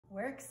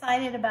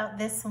excited about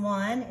this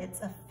one.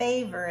 It's a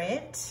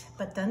favorite,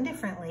 but done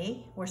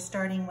differently. We're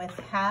starting with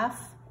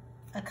half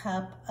a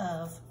cup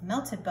of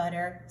melted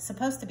butter,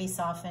 supposed to be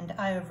softened.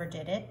 I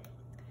overdid it.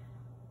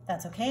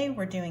 That's okay.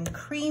 We're doing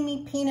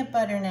creamy peanut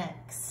butter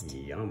next.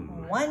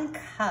 Yum. 1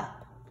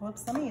 cup.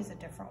 Whoops, let me use a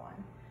different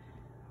one.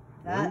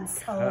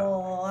 That's a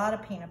lot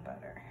of peanut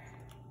butter.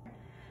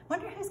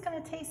 Wonder who's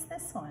gonna taste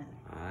this one.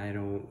 I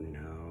don't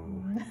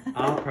know.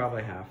 I'll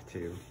probably have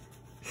to.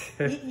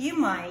 You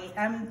might.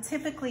 I'm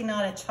typically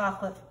not a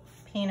chocolate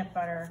peanut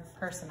butter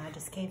person. I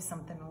just gave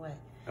something away.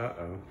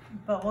 Uh-oh.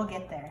 But we'll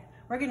get there.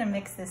 We're gonna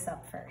mix this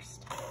up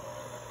first.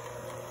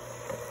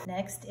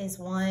 Next is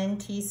 1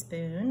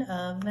 teaspoon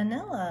of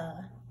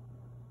vanilla.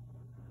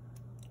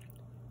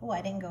 Oh,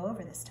 I didn't go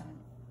over this time.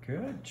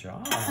 Good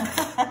job.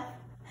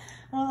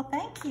 Well,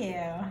 thank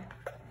you.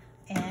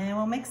 And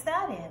we'll mix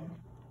that in.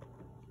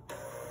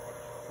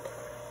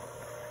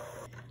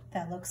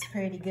 That looks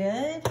pretty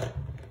good.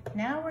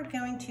 Now we're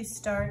going to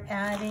start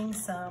adding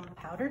some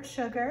powdered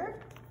sugar.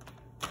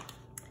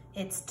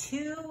 It's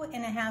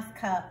 2.5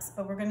 cups,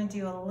 but we're gonna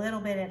do a little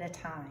bit at a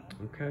time.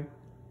 Okay.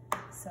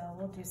 So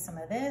we'll do some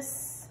of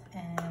this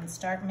and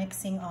start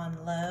mixing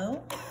on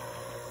low.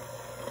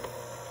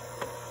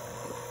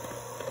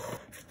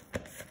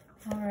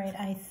 All right,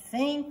 I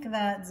think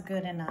that's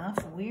good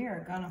enough. We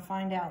are gonna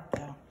find out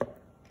though.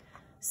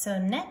 So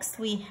next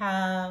we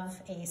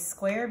have a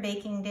square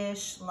baking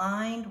dish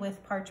lined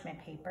with parchment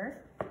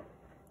paper.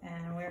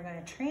 And we're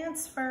gonna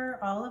transfer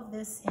all of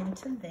this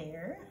into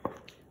there.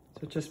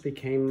 So it just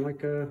became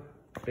like a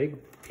big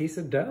piece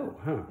of dough,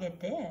 huh? It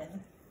did.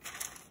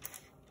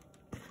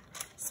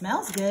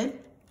 Smells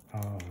good.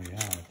 Oh, yeah,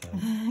 it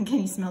does. Can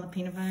you smell the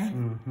peanut butter?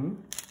 Mm-hmm.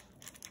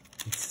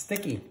 It's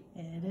sticky.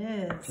 It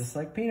is. Just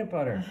like peanut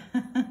butter.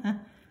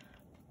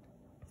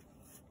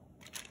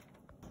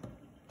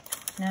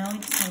 Now we're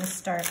just gonna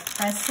start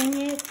pressing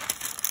it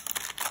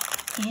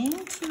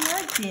into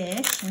our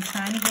dish and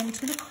trying to get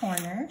into the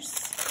corners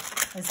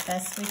as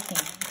best we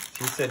can.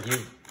 You said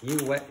you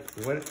wet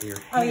your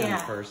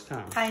hand first,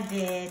 huh? I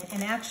did,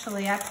 and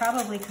actually I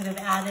probably could have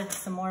added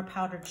some more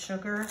powdered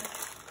sugar,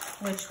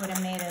 which would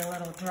have made it a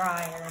little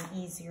drier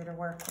and easier to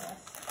work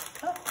with.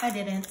 Oh, I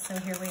didn't, so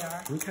here we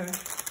are. Okay,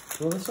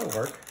 well this will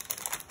work.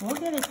 We'll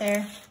get it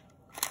there.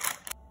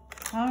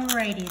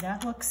 Alrighty,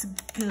 that looks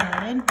good,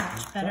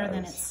 much better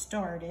than it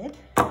started.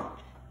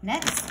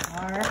 Next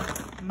are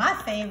my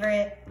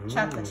favorite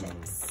chocolate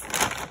chips.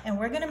 And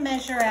we're gonna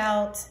measure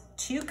out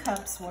 2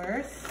 cups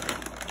worth.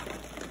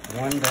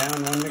 1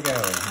 down, 1 to go.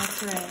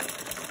 That's right.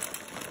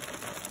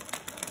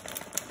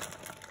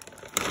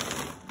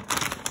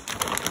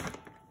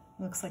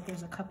 Looks like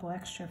there's a couple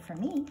extra for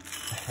me.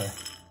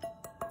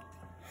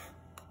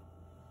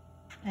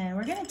 And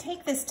we're gonna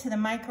take this to the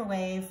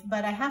microwave,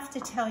 but I have to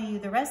tell you,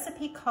 the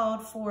recipe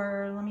called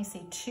for, let me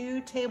see,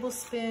 2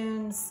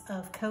 tablespoons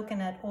of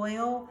coconut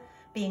oil.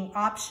 Being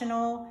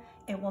optional,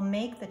 it will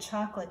make the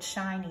chocolate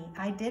shiny.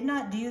 I did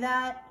not do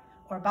that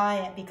or buy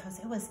it because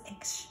it was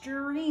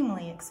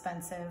extremely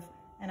expensive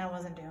and I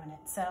wasn't doing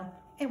it. So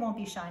it won't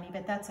be shiny,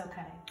 but that's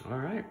okay. All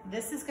right.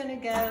 This is gonna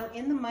go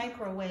in the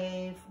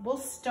microwave. We'll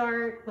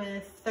start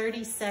with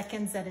 30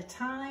 seconds at a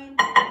time.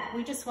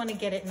 We just wanna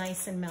get it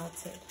nice and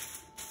melted.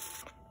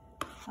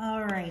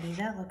 Alrighty,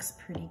 that looks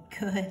pretty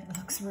good. It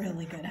looks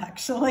really good,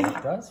 actually.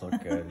 It does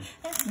look good.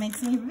 That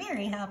makes me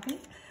very happy.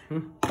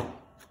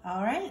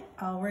 All right,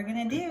 all we're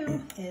gonna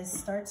do is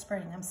start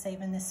spreading. I'm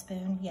saving this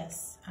spoon.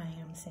 Yes, I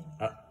am saving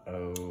it.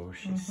 Uh-oh,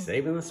 she's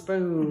saving the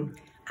spoon.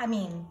 I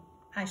mean,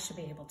 I should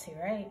be able to,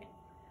 right?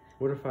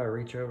 What if I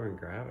reach over and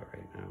grab it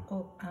right now?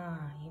 Oh,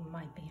 you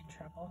might be in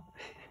trouble.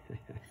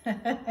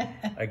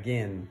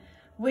 Again.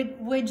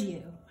 Would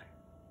you?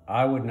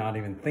 I would not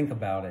even think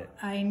about it.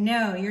 I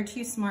know, you're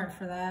too smart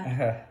for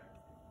that.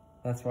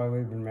 That's why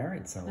we've been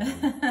married so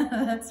long.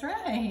 That's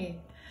right.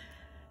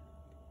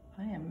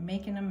 I am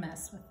making a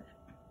mess with it.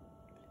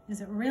 Is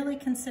it really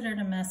considered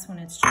a mess when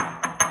it's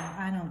chocolate?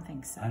 I don't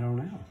think so. I don't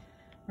know.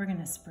 We're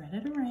gonna spread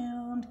it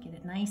around, get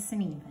it nice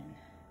and even.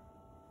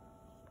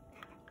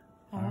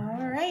 All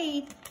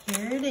right,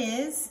 here it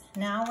is.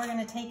 Now we're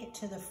gonna take it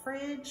to the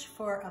fridge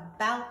for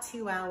about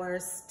 2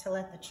 hours to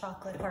let the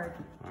chocolate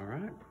harden. All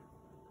right.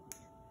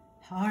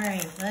 All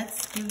right,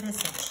 let's give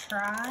this a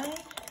try.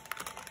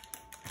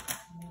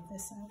 Move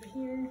this over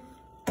here.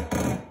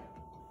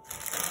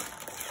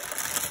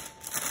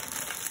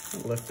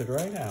 It lifted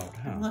right out,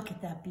 huh? Look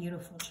at that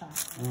beautiful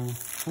chocolate.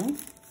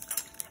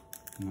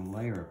 And a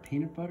layer of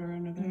peanut butter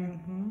under there.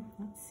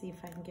 Let's see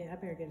if I can I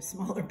better get a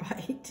smaller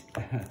bite.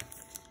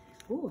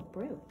 Ooh, it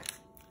broke.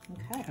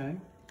 Okay.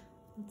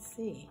 Let's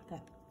see.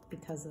 That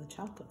because the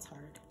chocolate's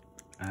hard.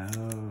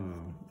 Oh.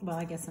 Well,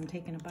 I guess I'm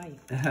taking a bite.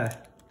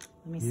 Let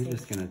me see. You're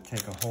just gonna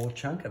take a whole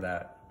chunk of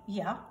that.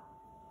 Yeah.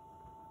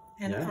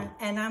 And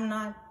I'm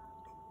not,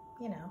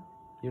 you know.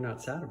 You're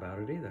not sad about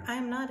it either.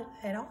 I'm not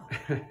at all.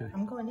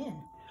 I'm going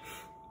in.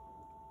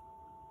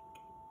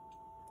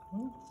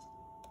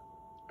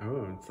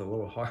 Oh, it's a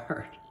little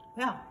hard.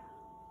 Yeah.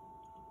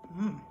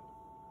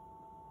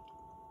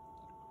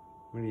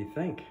 What do you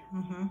think?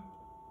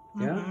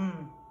 Yeah?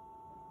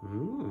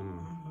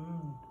 Ooh,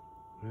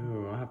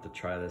 I'll have to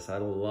try this. I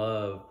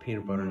love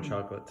peanut butter and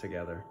chocolate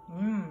together.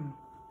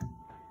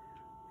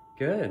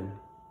 Good.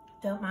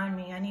 Don't mind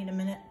me. I need a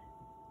minute.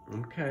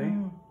 Okay.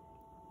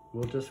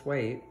 We'll just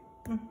wait.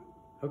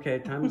 Okay,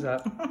 time's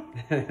up.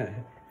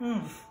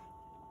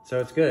 So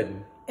it's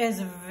good. It's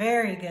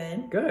very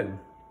good. Good.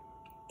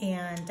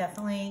 And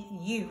definitely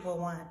you will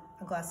want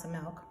a glass of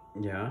milk.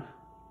 Yeah.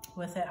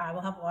 With it, I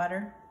will have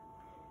water.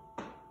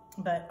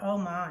 But oh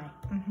my.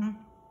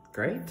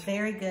 Great.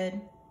 Very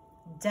good.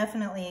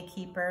 Definitely a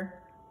keeper.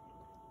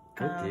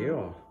 Good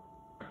deal.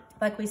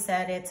 Like we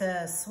said, it's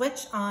a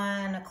switch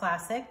on a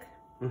classic,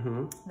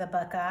 the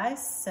Buckeye.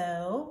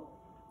 So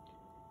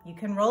you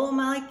can roll them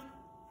like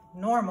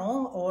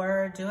normal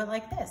or do it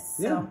like this.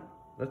 Yeah, so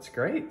that's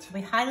great.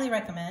 We highly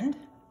recommend.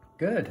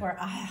 Good. Or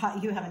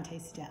you haven't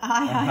tasted it.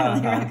 I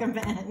highly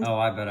recommend. Oh,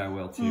 I bet I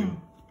will too.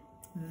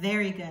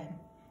 Very good.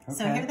 Okay.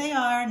 So here they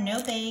are,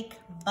 no bake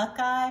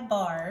Buckeye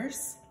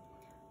bars.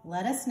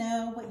 Let us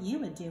know what you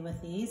would do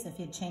with these, if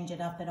you'd change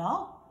it up at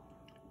all.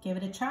 Give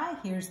it a try.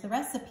 Here's the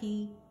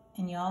recipe,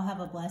 and y'all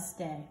have a blessed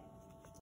day.